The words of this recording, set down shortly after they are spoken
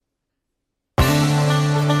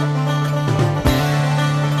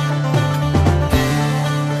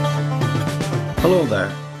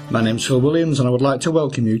My name's Phil Williams and I would like to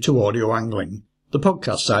welcome you to Audio Angling, the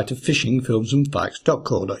podcast site of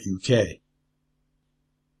fishingfilmsandfacts.co.uk.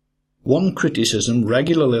 One criticism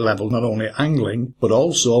regularly levelled not only at angling, but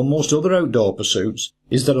also most other outdoor pursuits,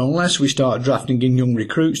 is that unless we start drafting in young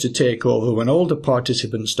recruits to take over when older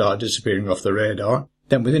participants start disappearing off the radar,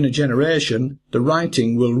 then within a generation, the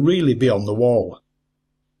writing will really be on the wall.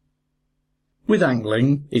 With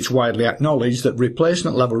angling, it's widely acknowledged that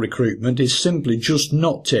replacement level recruitment is simply just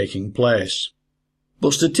not taking place.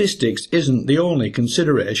 But statistics isn't the only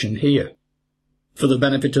consideration here. For the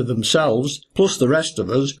benefit of themselves, plus the rest of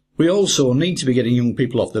us, we also need to be getting young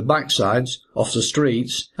people off their backsides, off the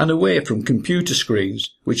streets, and away from computer screens,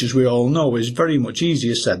 which as we all know is very much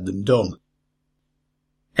easier said than done.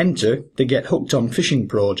 Enter the Get Hooked on Fishing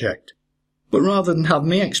project. But rather than have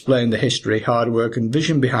me explain the history, hard work and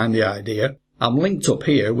vision behind the idea, I'm linked up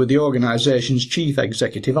here with the organisation's Chief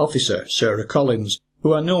Executive Officer, Sarah Collins,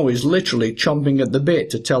 who I know is literally chomping at the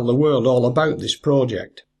bit to tell the world all about this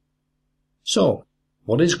project. So,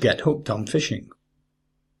 what is Get Hooked on Fishing?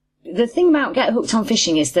 The thing about Get Hooked on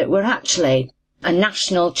Fishing is that we're actually a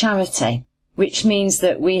national charity, which means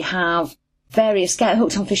that we have various Get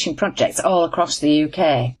Hooked on Fishing projects all across the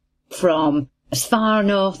UK, from as far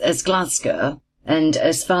north as Glasgow and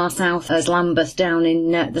as far south as Lambeth down in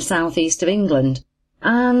the southeast of England.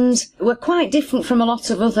 And we're quite different from a lot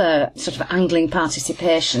of other sort of angling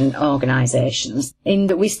participation organisations in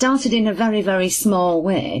that we started in a very, very small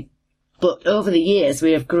way, but over the years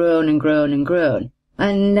we have grown and grown and grown.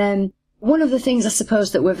 And one of the things I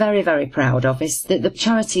suppose that we're very, very proud of is that the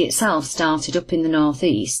charity itself started up in the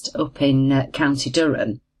northeast, up in County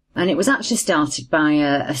Durham, and it was actually started by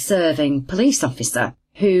a serving police officer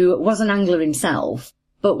who was an angler himself,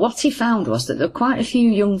 but what he found was that there were quite a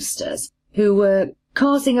few youngsters who were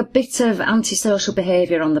causing a bit of antisocial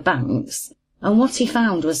behaviour on the banks, and what he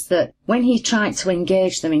found was that when he tried to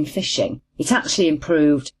engage them in fishing, it actually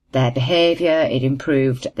improved their behaviour, it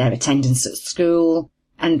improved their attendance at school,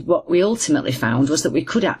 and what we ultimately found was that we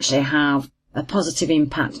could actually have a positive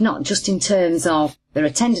impact, not just in terms of their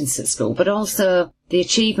attendance at school, but also the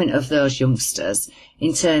achievement of those youngsters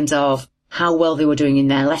in terms of how well they were doing in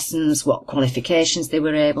their lessons, what qualifications they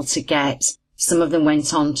were able to get. Some of them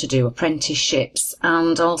went on to do apprenticeships,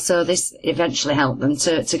 and also this eventually helped them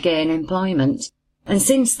to gain employment. And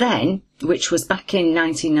since then, which was back in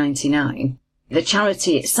 1999, the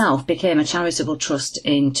charity itself became a charitable trust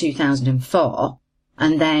in 2004,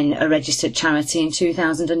 and then a registered charity in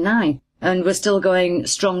 2009. And we're still going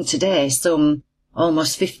strong today, some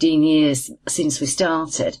almost 15 years since we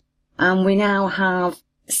started. And we now have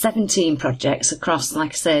 17 projects across,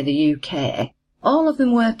 like I say, the UK, all of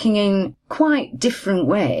them working in quite different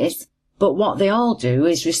ways, but what they all do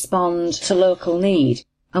is respond to local need.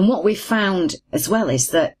 And what we've found as well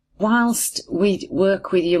is that whilst we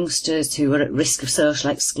work with youngsters who are at risk of social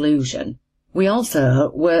exclusion, we also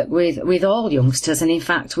work with all youngsters, and in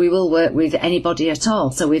fact we will work with anybody at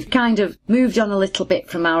all. So we've kind of moved on a little bit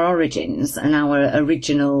from our origins and our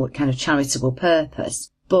original kind of charitable purpose.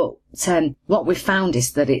 But what we've found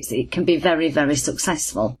is that it can be very, very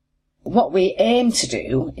successful. What we aim to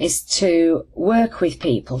do is to work with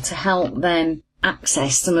people to help them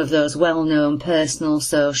access some of those well-known personal,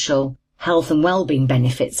 social, health and well-being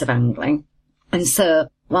benefits of angling. And so,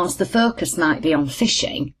 whilst the focus might be on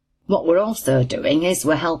fishing, what we're also doing is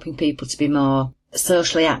we're helping people to be more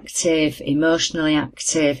socially active, emotionally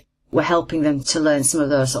active. We're helping them to learn some of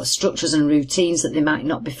those sort of structures and routines that they might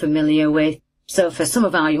not be familiar with. So for some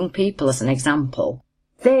of our young people, as an example,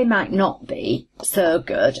 they might not be so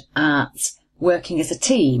good at working as a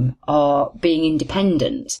team or being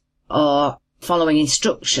independent or following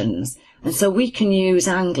instructions. And so we can use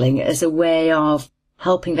angling as a way of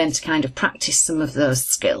helping them to kind of practice some of those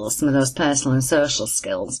skills, some of those personal and social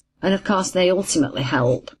skills. And of course, they ultimately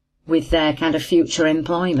help with their kind of future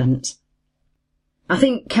employment. I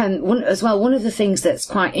think one of the things that's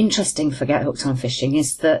quite interesting for Get Hooked on Fishing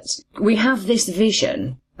is that we have this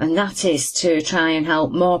vision, and that is to try and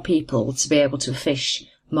help more people to be able to fish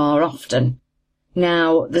more often.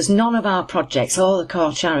 Now, there's none of our projects or the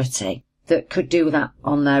core charity that could do that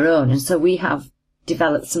on their own, and so we have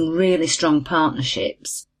developed some really strong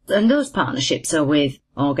partnerships. And those partnerships are with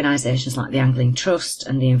organisations like the Angling Trust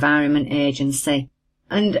and the Environment Agency,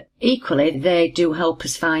 and equally they do help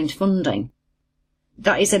us find funding.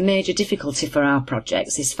 That is a major difficulty for our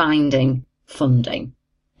projects, is finding funding.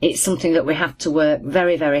 It's something that we have to work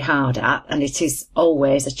very, very hard at, and it is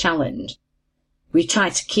always a challenge. We try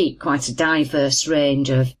to keep quite a diverse range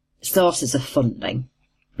of sources of funding,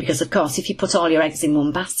 because of course if you put all your eggs in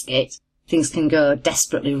one basket, things can go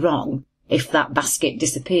desperately wrong if that basket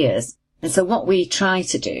disappears. And so what we try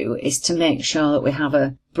to do is to make sure that we have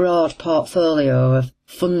a broad portfolio of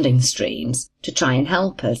funding streams to try and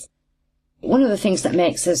help us. One of the things that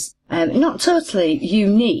makes us not totally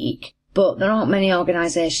unique, but there aren't many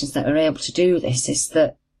organisations that are able to do this, is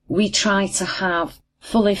that we try to have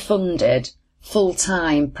fully funded,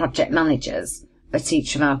 full-time project managers at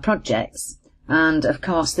each of our projects. And of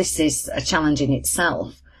course, this is a challenge in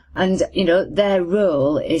itself. And, their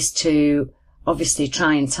role is to obviously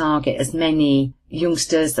try and target as many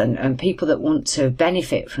youngsters and people that want to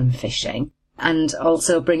benefit from fishing, and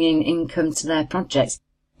also bringing income to their projects.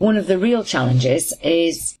 One of the real challenges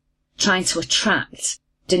is trying to attract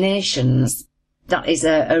donations. That is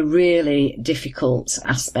a really difficult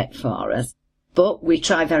aspect for us. But we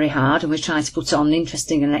try very hard, and we try to put on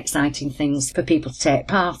interesting and exciting things for people to take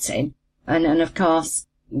part in. And of course,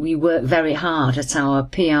 we work very hard at our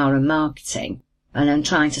PR and marketing, and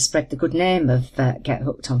trying to spread the good name of Get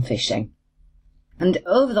Hooked on Fishing. And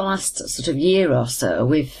over the last sort of year or so,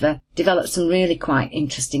 we've developed some really quite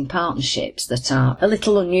interesting partnerships that are a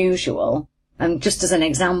little unusual. And just as an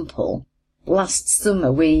example, last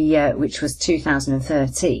summer, which was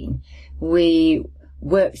 2013, we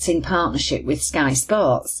worked in partnership with Sky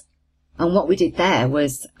Sports. And what we did there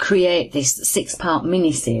was create this 6-part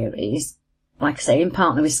mini-series, like I say, in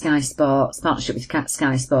partnership with Sky Sports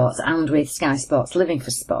and with Sky Sports Living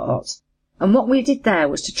for Sport. And what we did there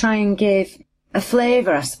was to try and give a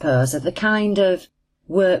flavour, I suppose, of the kind of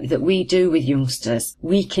work that we do with youngsters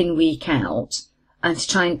week in, week out, and to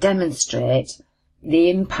try and demonstrate the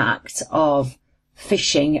impact of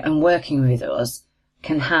fishing and working with us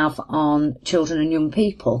can have on children and young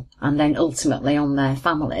people, and then ultimately on their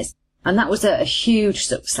families. And that was a huge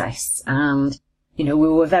success. And, we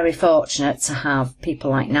were very fortunate to have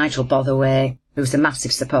people like Nigel Botherway, who was a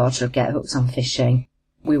massive supporter of Get Hooked on Fishing.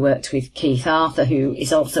 We worked with Keith Arthur, who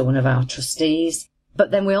is also one of our trustees.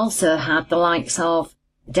 But then we also had the likes of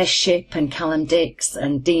Des Shipp and Callum Dix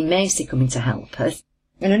and Dean Macy coming to help us.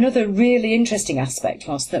 And another really interesting aspect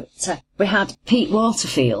was that we had Pete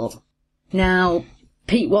Waterfield. Now,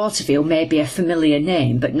 Pete Waterfield may be a familiar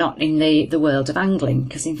name, but not in the world of angling,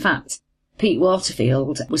 because in fact, Pete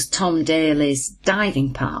Waterfield was Tom Daly's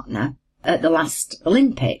diving partner at the last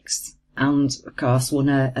Olympics, and of course won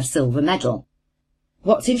a silver medal.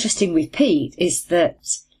 What's interesting with Pete is that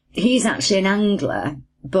he's actually an angler,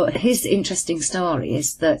 but his interesting story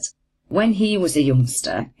is that when he was a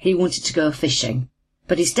youngster, he wanted to go fishing,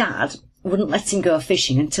 but his dad wouldn't let him go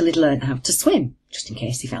fishing until he'd learned how to swim, just in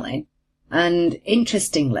case he fell in. And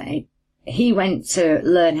interestingly, he went to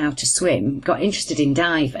learn how to swim, got interested in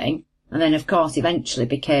diving, and then of course eventually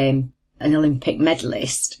became an Olympic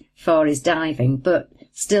medalist for his diving, but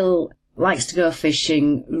still likes to go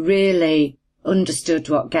fishing, really understood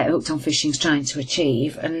what Get Hooked on Fishing's trying to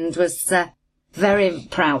achieve, and was very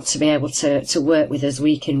proud to be able to work with us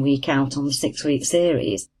week in, week out on the 6-week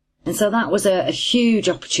series. And so that was a huge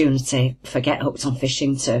opportunity for Get Hooked on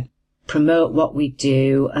Fishing to promote what we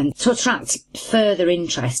do and to attract further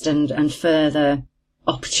interest and further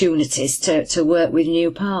opportunities to work with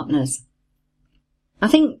new partners. I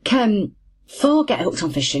think for Get Hooked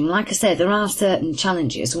on Fishing, like I said, there are certain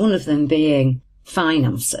challenges, one of them being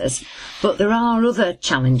finances, but there are other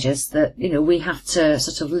challenges that, we have to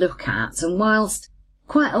sort of look at. And whilst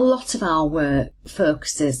quite a lot of our work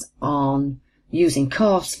focuses on using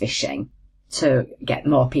coarse fishing to get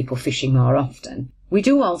more people fishing more often, we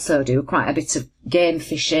do also do quite a bit of game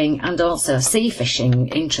fishing and also sea fishing,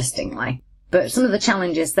 interestingly. But some of the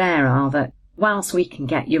challenges there are that whilst we can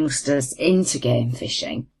get youngsters into game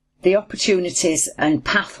fishing, the opportunities and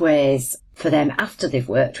pathways for them after they've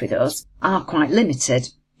worked with us are quite limited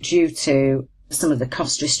due to some of the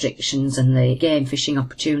cost restrictions and the game fishing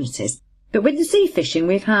opportunities. But with the sea fishing,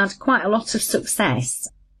 we've had quite a lot of success.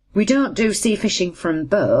 We don't do sea fishing from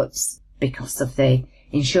boats because of the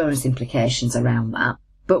insurance implications around that,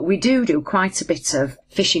 but we do quite a bit of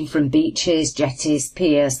fishing from beaches, jetties,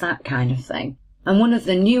 piers, that kind of thing. And one of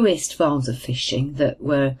the newest forms of fishing that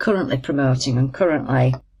we're currently promoting and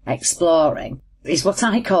currently exploring is what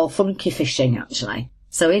I call funky fishing, actually.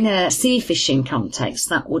 So in a sea fishing context,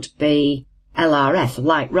 that would be LRF,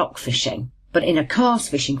 light rock fishing. But in a coarse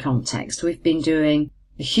fishing context, we've been doing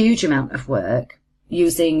a huge amount of work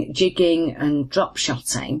using jigging and drop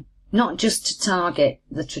shotting, not just to target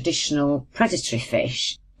the traditional predatory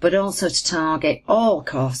fish, but also to target all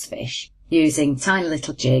coarse fish using tiny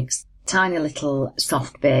little jigs, tiny little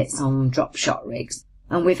soft baits on drop shot rigs.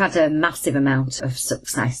 And we've had a massive amount of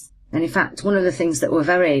success. And in fact, one of the things that we're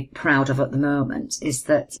very proud of at the moment is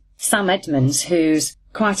that Sam Edmonds, who's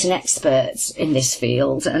quite an expert in this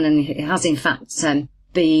field, and he has in fact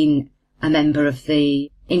been a member of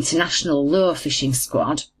the international lure fishing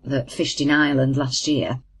squad that fished in Ireland last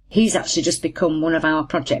year. He's actually just become one of our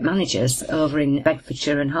project managers over in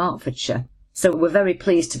Bedfordshire and Hertfordshire. So we're very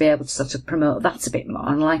pleased to be able to sort of promote that a bit more,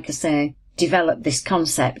 and like I say, develop this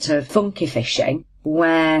concept of funky fishing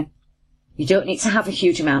where you don't need to have a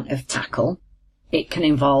huge amount of tackle. It can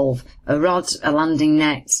involve a rod, a landing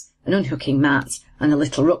net, an unhooking mat, and a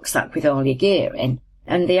little rucksack with all your gear in.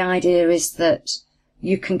 And the idea is that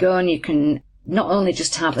you can go and you can not only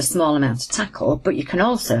just have a small amount of tackle, but you can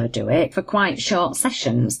also do it for quite short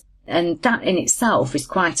sessions. And that in itself is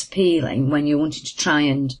quite appealing when you're wanting to try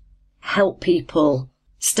and help people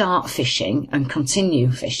start fishing and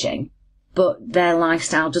continue fishing, but their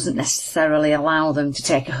lifestyle doesn't necessarily allow them to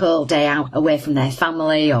take a whole day out away from their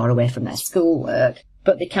family or away from their schoolwork,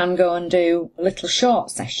 but they can go and do little short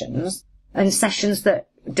sessions, and sessions that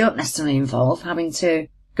don't necessarily involve having to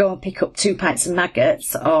go and pick up 2 pints of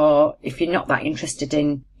maggots, or if you're not that interested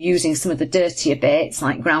in using some of the dirtier baits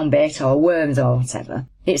like ground bait or worms or whatever,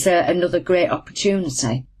 it's another great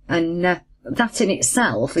opportunity. And that in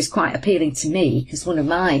itself is quite appealing to me, because one of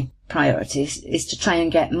my priorities is to try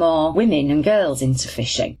and get more women and girls into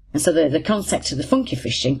fishing. And so the concept of the funky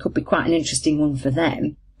fishing could be quite an interesting one for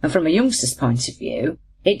them. And from a youngster's point of view,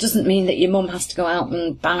 it doesn't mean that your mum has to go out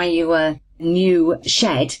and buy you a new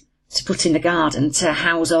shed to put in the garden to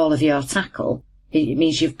house all of your tackle. It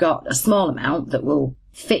means you've got a small amount that will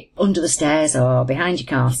fit under the stairs or behind your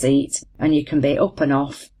car seat, and you can be up and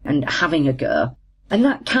off and having a go. And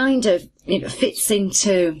that kind of fits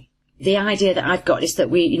into the idea that I've got, is that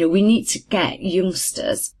we need to get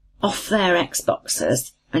youngsters off their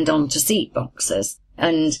Xboxes and onto seat boxes.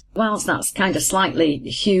 And whilst that's kind of slightly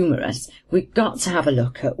humorous, we've got to have a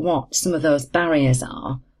look at what some of those barriers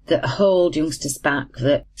are that hold youngsters back,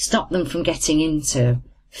 that stop them from getting into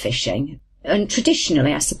fishing. And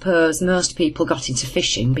traditionally, I suppose, most people got into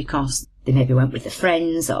fishing because they maybe went with their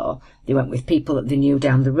friends, or they went with people that they knew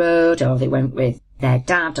down the road, or they went with their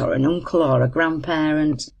dad or an uncle or a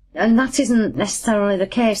grandparent. And that isn't necessarily the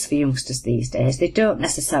case for youngsters these days. They don't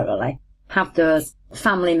necessarily have those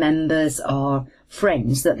family members or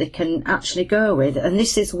friends that they can actually go with. And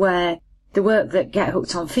this is where the work that Get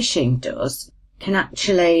Hooked on Fishing does can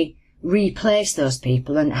actually replace those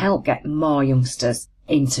people and help get more youngsters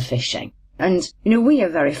into fishing. And, we are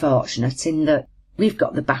very fortunate in that we've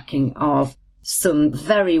got the backing of some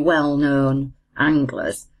very well-known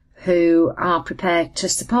anglers who are prepared to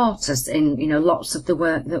support us in, lots of the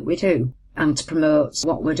work that we do and to promote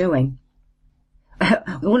what we're doing.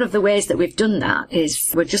 One of the ways that we've done that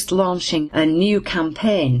is we're just launching a new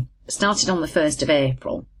campaign. It started on the 1st of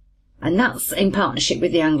April. And that's in partnership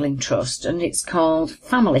with the Angling Trust, and it's called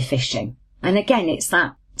Family Fishing. And again, it's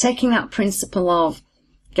that taking that principle of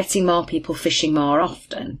getting more people fishing more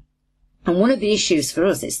often. And one of the issues for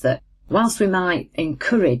us is that whilst we might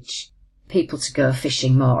encourage people to go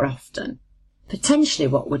fishing more often, potentially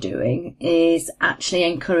what we're doing is actually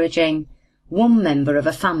encouraging one member of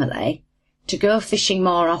a family to go fishing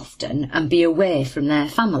more often and be away from their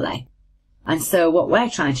family. And so what we're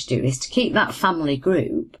trying to do is to keep that family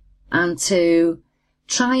group and to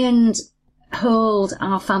try and hold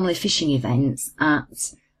our family fishing events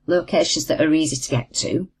at locations that are easy to get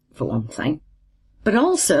to, for one thing, but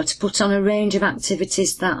also to put on a range of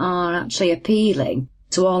activities that are actually appealing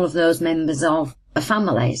to all of those members of a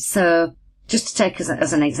family. So, just to take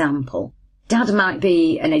as an example, Dad might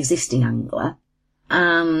be an existing angler,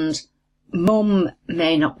 and Mum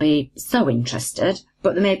may not be so interested,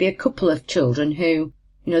 but there may be a couple of children who,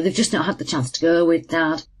 they've just not had the chance to go with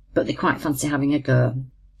Dad, but they quite fancy having a go.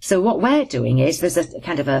 So what we're doing is there's a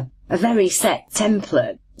kind of a very set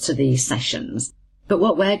template to these sessions, but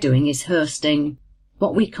what we're doing is hosting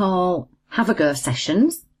what we call have a go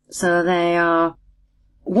sessions. So they are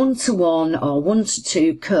 1-to-1 or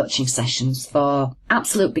 1-to-2 coaching sessions for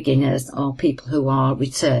absolute beginners or people who are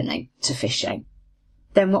returning to fishing.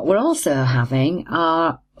 Then what we're also having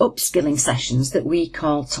are upskilling sessions that we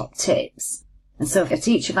call top tips. And so at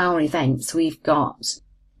each of our events, we've got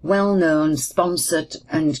well-known sponsored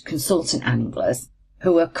and consultant anglers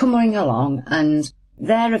who are coming along, and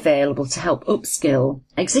they're available to help upskill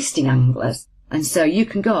existing anglers. And so you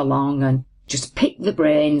can go along and just pick the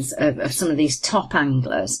brains of some of these top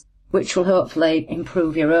anglers, which will hopefully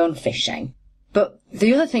improve your own fishing. But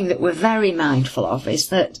the other thing that we're very mindful of is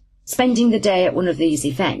that spending the day at one of these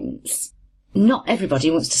events, not everybody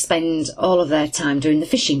wants to spend all of their time doing the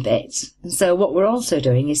fishing bit. And so what we're also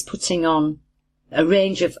doing is putting on a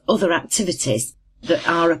range of other activities that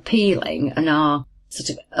are appealing and are sort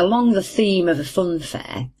of along the theme of a fun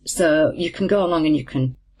fair. So you can go along and you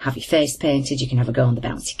can have your face painted, you can have a go on the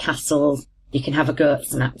bouncy castles, you can have a go at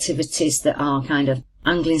some activities that are kind of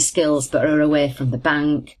angling skills but are away from the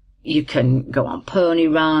bank. You can go on pony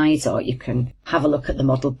rides, or you can have a look at the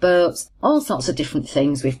model boats, all sorts of different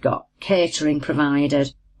things. We've got catering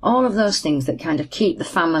provided, all of those things that kind of keep the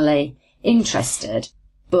family interested,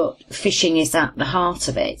 but fishing is at the heart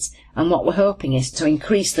of it. And what we're hoping is to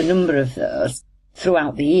increase the number of those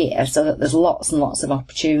throughout the year so that there's lots and lots of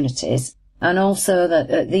opportunities, and also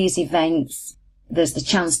that at these events there's the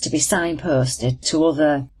chance to be signposted to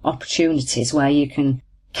other opportunities where you can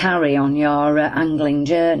carry on your angling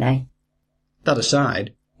journey. That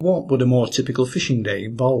aside, what would a more typical fishing day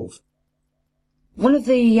involve? One of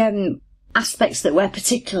the aspects that we're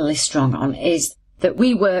particularly strong on is that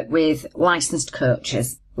we work with licensed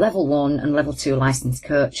coaches, level 1 and level 2 licensed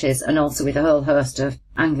coaches, and also with a whole host of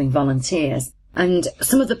angling volunteers. And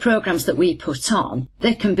some of the programs that we put on,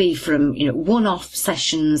 they can be from, one-off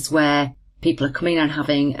sessions where people are coming and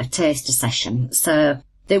having a taster session. So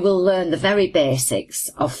they will learn the very basics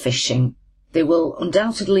of fishing. They will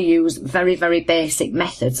undoubtedly use very, very basic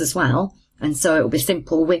methods as well. And so it will be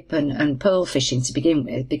simple whip and pole fishing to begin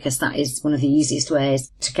with, because that is one of the easiest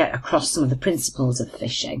ways to get across some of the principles of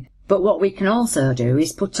fishing. But what we can also do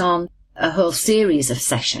is put on a whole series of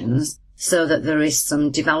sessions so that there is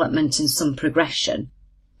some development and some progression.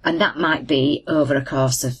 And that might be over a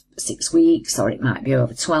course of 6 weeks, or it might be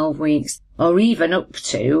over 12 weeks, or even up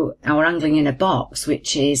to our Angling in a Box,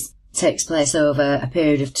 which takes place over a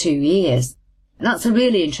period of 2 years. And that's a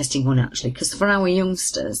really interesting one, actually, because for our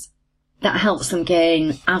youngsters, that helps them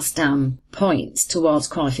gain ASDAM points towards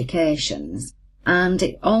qualifications. And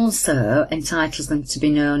it also entitles them to be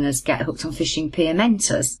known as Get Hooked on Fishing peer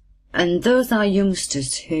mentors. And those are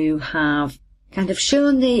youngsters who have kind of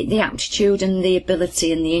shown the aptitude and the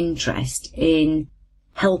ability and the interest in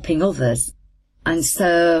helping others. And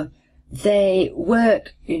so they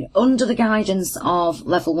work under the guidance of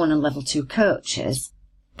level 1 and level 2 coaches.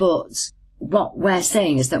 But what we're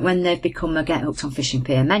saying is that when they've become a Get Hooked on Fishing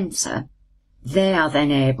peer mentor, they are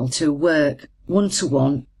then able to work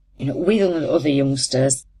one-to-one, with other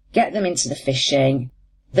youngsters, get them into the fishing.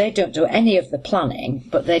 They don't do any of the planning,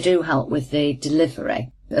 but they do help with the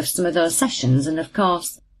delivery of some of those sessions. And of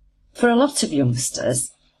course, for a lot of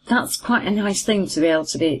youngsters, that's quite a nice thing to be able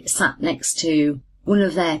to be sat next to one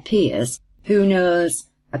of their peers who knows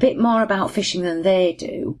a bit more about fishing than they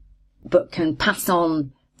do, but can pass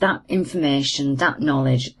on that information, that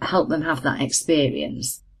knowledge, help them have that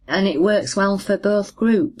experience. And it works well for both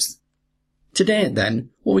groups. To date then,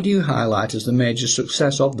 what would you highlight as the major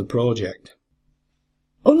success of the project?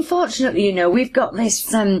 Unfortunately, we've got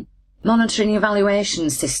this monitoring evaluation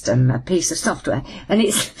system, a piece of software, and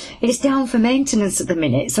it's down for maintenance at the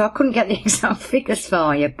minute, so I couldn't get the exact figures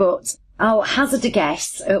for you, but I'll hazard a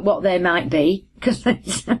guess at what they might be,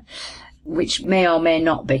 which may or may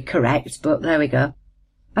not be correct, but there we go.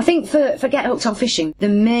 I think for Get Hooked on Fishing, the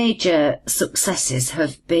major successes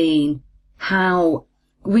have been how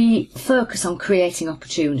we focus on creating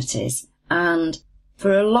opportunities, and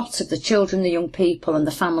for a lot of the children, the young people and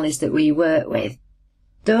the families that we work with,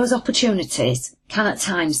 those opportunities can at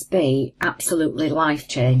times be absolutely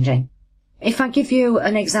life-changing. If I give you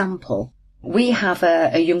an example, we have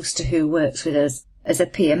a youngster who works with us as a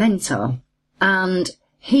peer mentor, and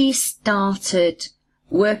he started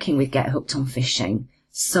working with Get Hooked on Fishing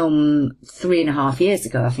some 3.5 years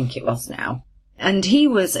ago, I think it was now. And he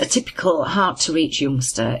was a typical hard-to-reach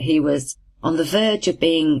youngster. He was on the verge of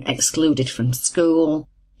being excluded from school.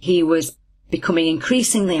 He was becoming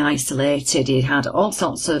increasingly isolated. He had all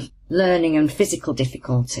sorts of learning and physical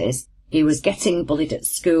difficulties. He was getting bullied at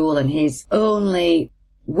school, and his only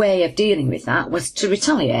way of dealing with that was to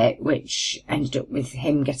retaliate, which ended up with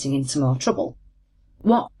him getting into more trouble.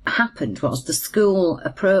 What happened was the school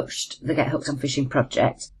approached the Get Hooked on Fishing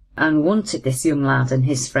project and wanted this young lad and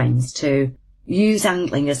his friends to use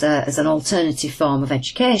angling as an alternative form of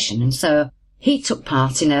education. And so he took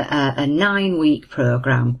part in a 9-week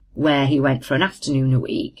programme where he went for an afternoon a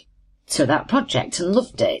week to that project and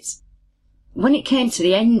loved it. When it came to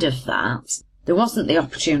the end of that, there wasn't the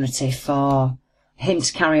opportunity for him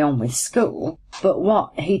to carry on with school, but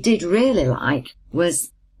what he did really like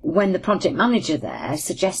was when the project manager there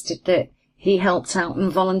suggested that he helped out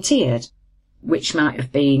and volunteered, which might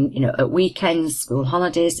have been, at weekends, school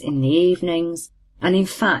holidays, in the evenings. And in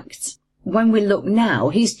fact, when we look now,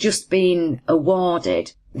 he's just been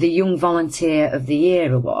awarded the Young Volunteer of the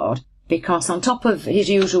Year award, because on top of his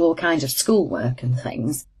usual kind of schoolwork and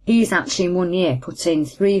things, he's actually in 1 year put in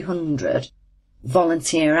 300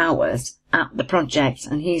 volunteer hours at the project,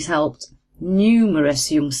 and he's helped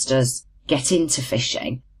numerous youngsters get into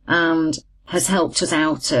fishing and has helped us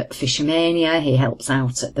out at Fishermania. He helps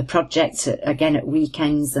out at the project, again at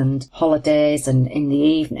weekends and holidays and in the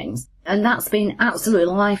evenings. And that's been absolutely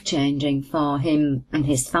life-changing for him and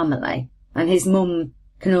his family. And his mum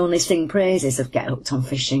can only sing praises of Get Hooked on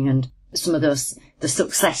Fishing and some of the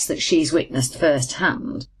success that she's witnessed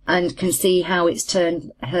firsthand, and can see how it's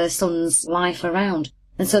turned her son's life around.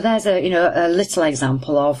 And so there's a little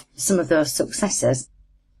example of some of those successes.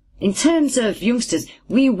 In terms of youngsters,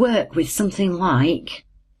 we work with something like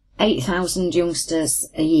 8,000 youngsters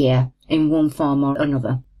a year in one form or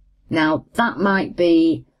another. Now, that might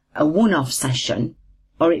be a one-off session,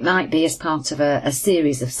 or it might be as part of a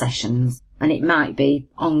series of sessions, and it might be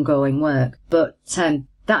ongoing work. But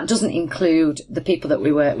that doesn't include the people that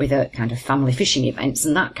we work with at kind of family fishing events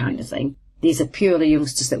and that kind of thing. These are purely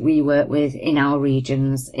youngsters that we work with in our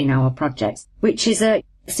regions, in our projects, which is a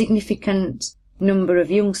significant number of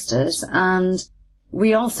youngsters. And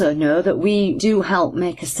we also know that we do help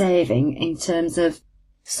make a saving in terms of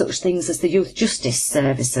such things as the youth justice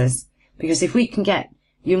services, because if we can get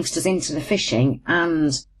youngsters into the fishing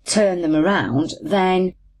and turn them around,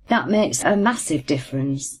 then that makes a massive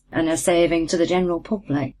difference and a saving to the general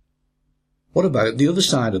public. What about the other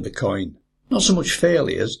side of the coin? Not so much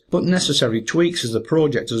failures, but necessary tweaks as the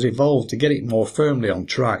project has evolved to get it more firmly on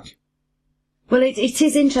track. Well, it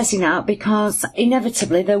is interesting now, because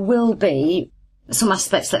inevitably there will be some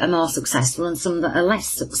aspects that are more successful and some that are less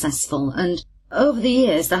successful. And over the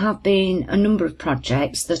years there have been a number of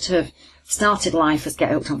projects that have started life as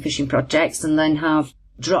Get Hooked on Fishing projects and then have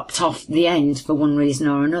dropped off the end for one reason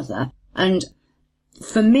or another. And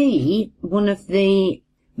for me, one of the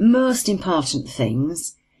most important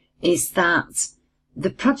things is that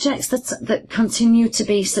the projects that continue to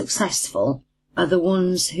be successful are the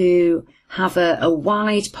ones who have a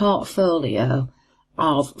wide portfolio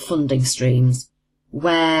of funding streams,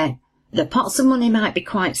 where the pots of money might be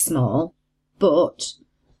quite small, but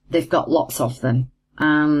they've got lots of them.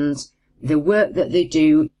 And the work that they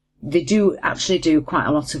do actually do quite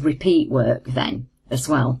a lot of repeat work then as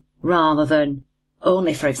well, rather than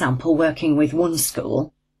only, for example, working with one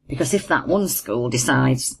school. Because if that one school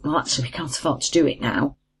decides, well, actually, we can't afford to do it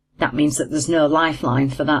now, that means that there's no lifeline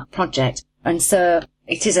for that project. And so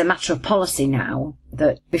it is a matter of policy now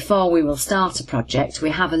that before we will start a project, we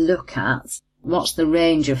have a look at what's the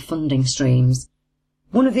range of funding streams.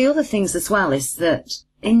 One of the other things as well is that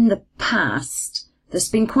in the past, there's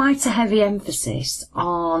been quite a heavy emphasis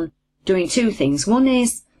on doing two things. One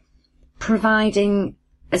is providing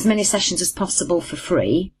as many sessions as possible for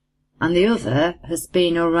free, and the other has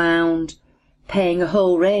been around paying a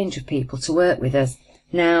whole range of people to work with us.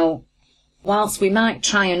 Now, whilst we might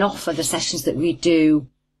try and offer the sessions that we do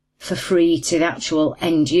for free to the actual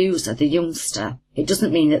end user, the youngster, it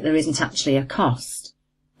doesn't mean that there isn't actually a cost.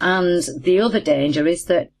 And the other danger is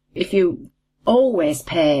that if you always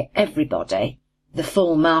pay everybody the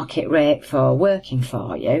full market rate for working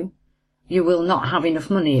for you, you will not have enough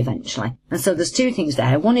money eventually. And so there's two things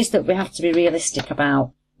there. One is that we have to be realistic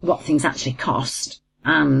about what things actually cost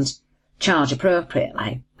and charge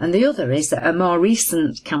appropriately. And the other is a more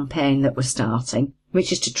recent campaign that we're starting,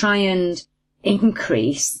 which is to try and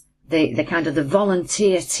increase the kind of the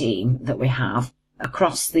volunteer team that we have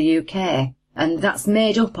across the UK. And that's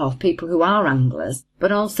made up of people who are anglers,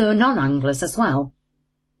 but also non-anglers as well.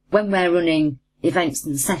 When we're running events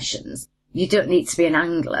and sessions, you don't need to be an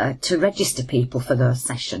angler to register people for those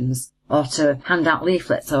sessions or to hand out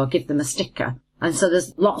leaflets or give them a sticker. And so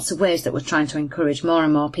there's lots of ways that we're trying to encourage more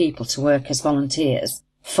and more people to work as volunteers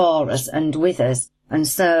for us and with us. And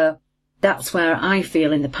so that's where I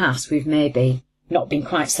feel in the past we've maybe not been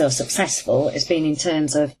quite so successful. It's been in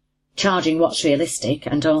terms of charging what's realistic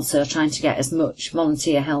and also trying to get as much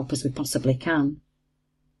volunteer help as we possibly can.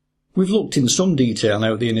 We've looked in some detail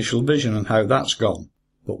now at the initial vision and how that's gone.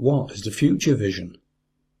 But what is the future vision?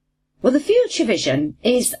 Well, the future vision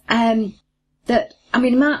is that,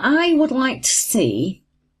 I would like to see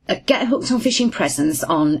a Get Hooked on Fishing presence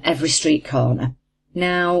on every street corner.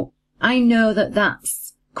 Now, I know that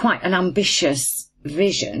that's quite an ambitious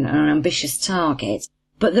vision and an ambitious target,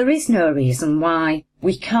 but there is no reason why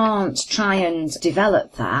we can't try and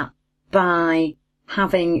develop that by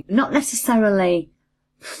having not necessarily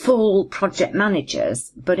full project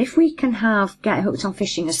managers, but if we can have Get Hooked on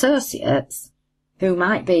Fishing associates who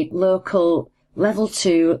might be local level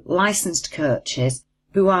 2 licensed coaches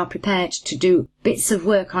who are prepared to do bits of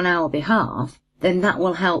work on our behalf, then that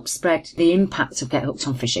will help spread the impact of Get Hooked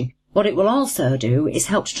on Fishing. What it will also do is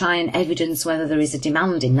help to try and evidence whether there is a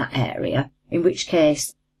demand in that area, in which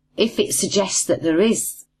case if it suggests that there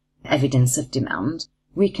is evidence of demand,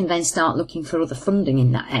 we can then start looking for other funding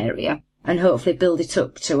in that area and hopefully build it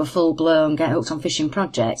up to a full-blown Get Hooked on Fishing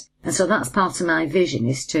project. And so that's part of my vision,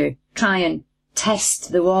 is to try and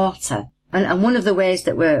test the water. And one of the ways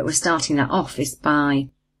that we're starting that off is by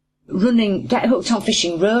running Get Hooked on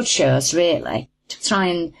Fishing roadshows, really, to try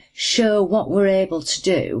and show what we're able to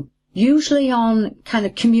do, usually on kind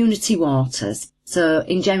of community waters. So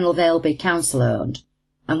in general, they'll be council-owned.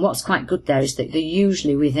 And what's quite good there is that they're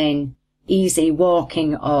usually within easy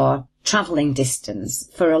walking or travelling distance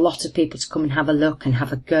for a lot of people to come and have a look and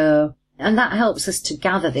have a go. And that helps us to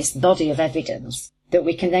gather this body of evidence that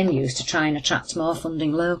we can then use to try and attract more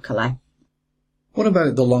funding locally. What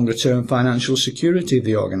about the longer-term financial security of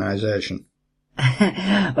the organisation?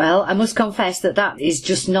 Well, I must confess that is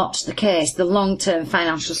just not the case. The long-term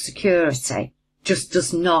financial security just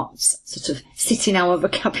does not sort of sit in our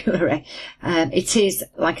vocabulary. It is,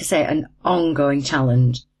 like I say, an ongoing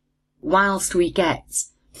challenge. Whilst we get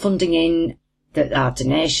funding in that are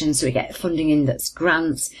donations, we get funding in that's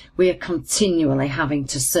grants, we are continually having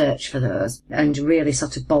to search for those and really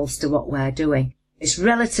sort of bolster what we're doing. It's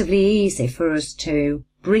relatively easy for us to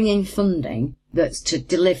bring in funding that's to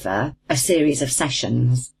deliver a series of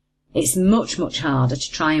sessions. It's much, much harder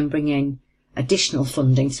to try and bring in additional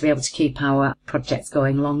funding to be able to keep our projects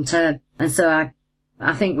going long term. And so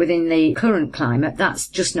I think within the current climate, that's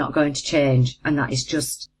just not going to change, and that is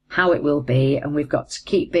just how it will be. And we've got to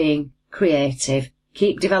keep being creative,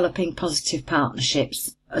 keep developing positive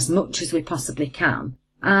partnerships as much as we possibly can,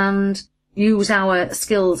 and use our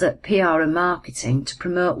skills at PR and marketing to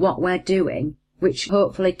promote what we're doing, which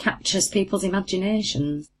hopefully captures people's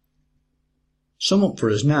imaginations. Sum up for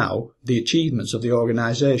us now the achievements of the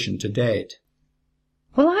organisation to date.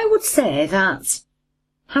 Well, I would say that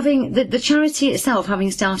having the charity itself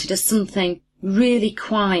having started as something really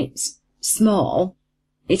quite small,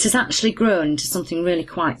 it has actually grown into something really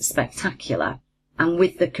quite spectacular, and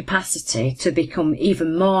with the capacity to become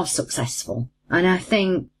even more successful. And I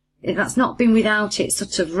think that's not been without its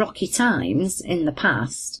sort of rocky times in the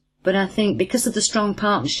past, but I think because of the strong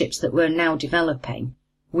partnerships that we're now developing,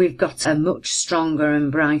 we've got a much stronger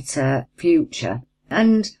and brighter future.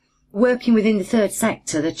 And working within the third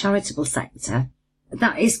sector, the charitable sector,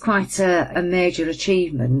 that is quite a major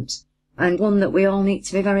achievement, and one that we all need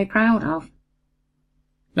to be very proud of.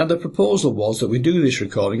 Now, the proposal was that we do this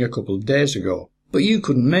recording a couple of days ago, but you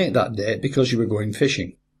couldn't make that date because you were going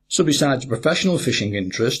fishing. So besides a professional fishing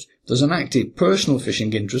interest, there's an active personal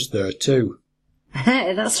fishing interest there too.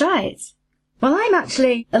 That's right. Well, I'm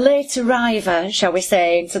actually a late arriver, shall we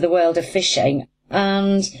say, into the world of fishing,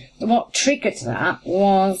 and what triggered that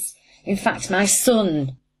was, in fact, my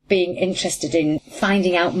son being interested in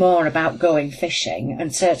finding out more about going fishing.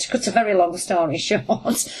 And to cut a very long story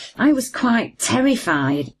short, I was quite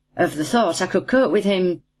terrified of the thought. I could cope with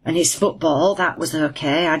him and his football, that was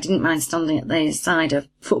okay. I didn't mind standing at the side of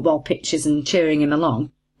football pitches and cheering him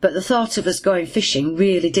along. But the thought of us going fishing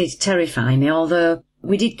really did terrify me, although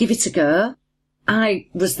we did give it a go. I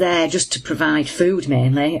was there just to provide food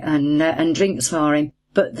mainly and drinks for him.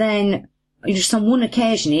 But then, just on one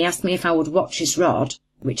occasion, he asked me if I would watch his rod,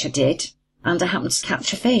 which I did, and I happened to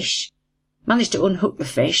catch a fish. Managed to unhook the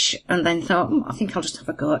fish and then thought, I think I'll just have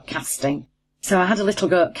a go at casting. So I had a little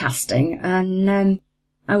go at casting, and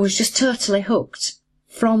I was just totally hooked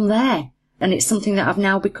from there. And it's something that I've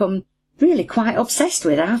now become really quite obsessed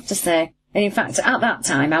with, I have to say. And in fact, at that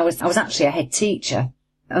time, I was actually a head teacher.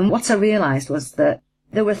 And what I realised was that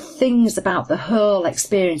there were things about the whole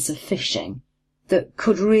experience of fishing that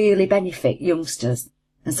could really benefit youngsters.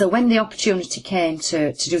 And so when the opportunity came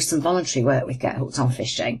to do some voluntary work with Get Hooked on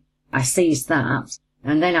Fishing, I seized that.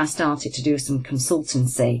 And then I started to do some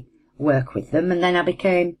consultancy work with them. And then I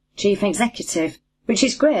became chief executive, which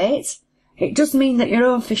is great. It does mean that your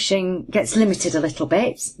own fishing gets limited a little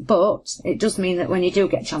bit, but it does mean that when you do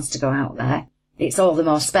get a chance to go out there, it's all the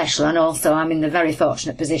more special. And also I'm in the very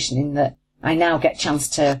fortunate position in that I now get a chance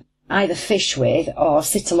to either fish with or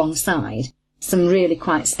sit alongside some really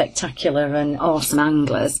quite spectacular and awesome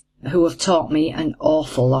anglers who have taught me an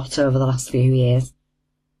awful lot over the last few years.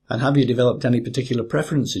 And have you developed any particular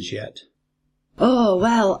preferences yet? Oh,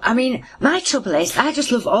 well, I mean, my trouble is I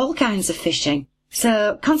just love all kinds of fishing.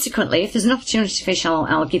 So consequently, if there's an opportunity to fish,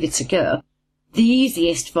 I'll give it a go. The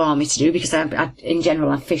easiest for me to do, because in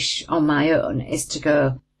general I fish on my own, is to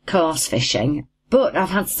go coarse fishing. But I've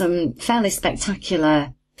had some fairly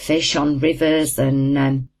spectacular fish on rivers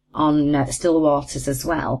and on still waters as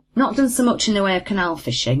well. Not done so much in the way of canal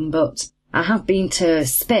fishing, but I have been to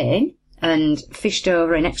Spain and fished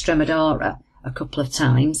over in Extremadura a couple of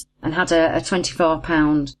times and had a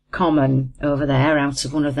 24-pound common over there out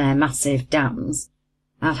of one of their massive dams.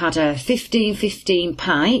 I've had a 15-15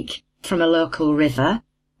 pike from a local river,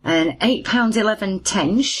 an £8.11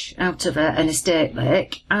 tench out of an estate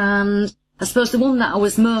lake, and I suppose the one that I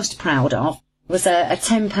was most proud of was a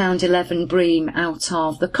 £10.11 bream out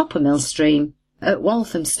of the Coppermill stream at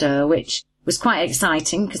Walthamstow, which was quite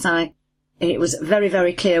exciting because it was very,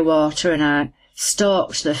 very clear water and I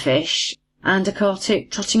stalked the fish and I caught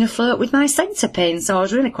it trotting afloat with my centre pin, so I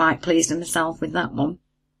was really quite pleased with myself with that one.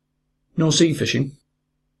 No sea fishing?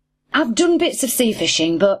 I've done bits of sea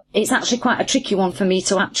fishing, but it's actually quite a tricky one for me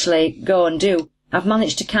to actually go and do. I've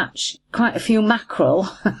managed to catch quite a few mackerel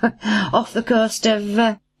off the coast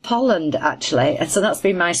of Holland, actually, and so that's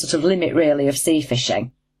been my sort of limit, really, of sea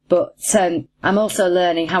fishing. But I'm also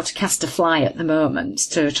learning how to cast a fly at the moment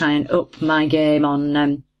to try and up my game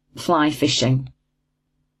on fly fishing.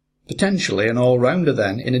 Potentially an all-rounder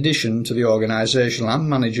then, in addition to the organisational and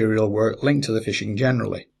managerial work linked to the fishing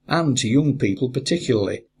generally, and to young people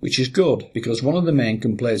particularly, which is good, because one of the main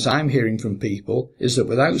complaints I'm hearing from people is that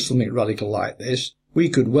without something radical like this, we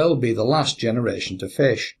could well be the last generation to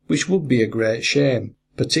fish, which would be a great shame,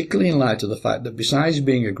 particularly in light of the fact that besides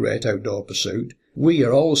being a great outdoor pursuit, we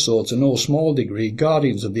are also to no small degree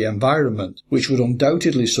guardians of the environment, which would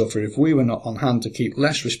undoubtedly suffer if we were not on hand to keep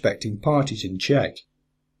less respecting parties in check.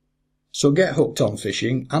 So Get Hooked on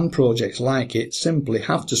Fishing and projects like it simply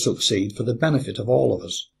have to succeed for the benefit of all of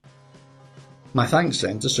us. My thanks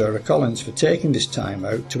then to Sarah Collins for taking this time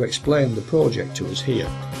out to explain the project to us here.